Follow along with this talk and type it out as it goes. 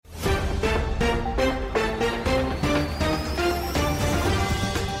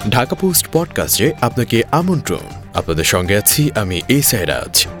Dhaka post পডকাস্টে আপনাকে আমন্ত্রণ। আপনাদের সঙ্গে আছি আমি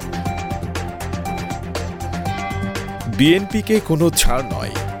সাইরাজ। বিএনপিকে কোনো ছাড় নয়।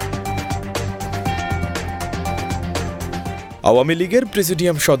 আওয়ামী লীগের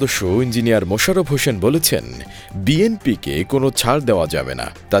প্রেসিডিয়াম সদস্য ইঞ্জিনিয়ার মোশাররফ হোসেন বলেছেন, বিএনপিকে কোনো ছাড় দেওয়া যাবে না,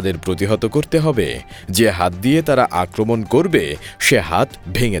 তাদের প্রতিহত করতে হবে। যে হাত দিয়ে তারা আক্রমণ করবে সে হাত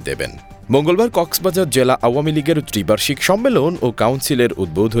ভেঙে দেবেন। মঙ্গলবার কক্সবাজার জেলা আওয়ামী লীগের ত্রিবার্ষিক সম্মেলন ও কাউন্সিলের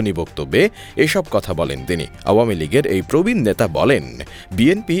উদ্বোধনী বক্তব্যে এসব কথা বলেন তিনি। আওয়ামী লীগের এই প্রবীণ নেতা বলেন,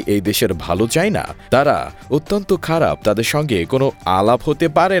 বিএনপি এই দেশের ভালো চায় না, তারা অত্যন্ত খারাপ, তাদের সঙ্গে কোনো আলাপ হতে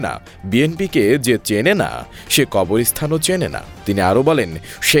পারে না। বিএনপিকে যে চেনে না সে কবরস্থানও চেনে না। তিনি আরও বলেন,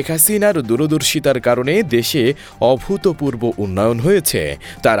 শেখ হাসিনার দূরদর্শিতার কারণে দেশে অভূতপূর্ব উন্নয়ন হয়েছে।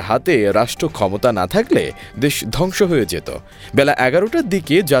 তার হাতে রাষ্ট্র ক্ষমতা না থাকলে দেশ ধ্বংস হয়ে যেত। বেলা 11টার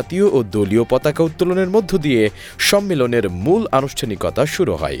দিকে জাতীয় ও দলীয় পতাকা উত্তোলনের মধ্য দিয়ে সম্মেলনের মূল আনুষ্ঠানিকতা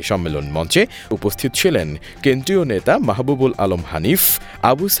শুরু হয়। সম্মেলন মঞ্চে উপস্থিত ছিলেন কেন্দ্রীয় নেতা মাহবুবুল আলম হানিফ,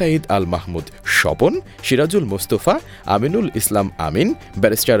 আবু সাঈদ আল মাহমুদ স্বপন, সিরাজুল মোস্তফা, আমিনুল ইসলাম আমিন,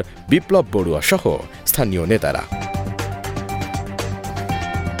 ব্যারিস্টার বিপ্লব বড়ুয়া সহ স্থানীয় নেতারা।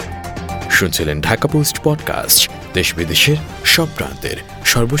 শুনছিলেন ঢাকা পোস্ট পডকাস্ট। দেশ বিদেশের সব প্রান্তের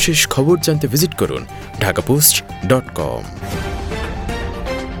সর্বশেষ খবর জানতে ভিজিট করুন ঢাকাপোস্ট.com।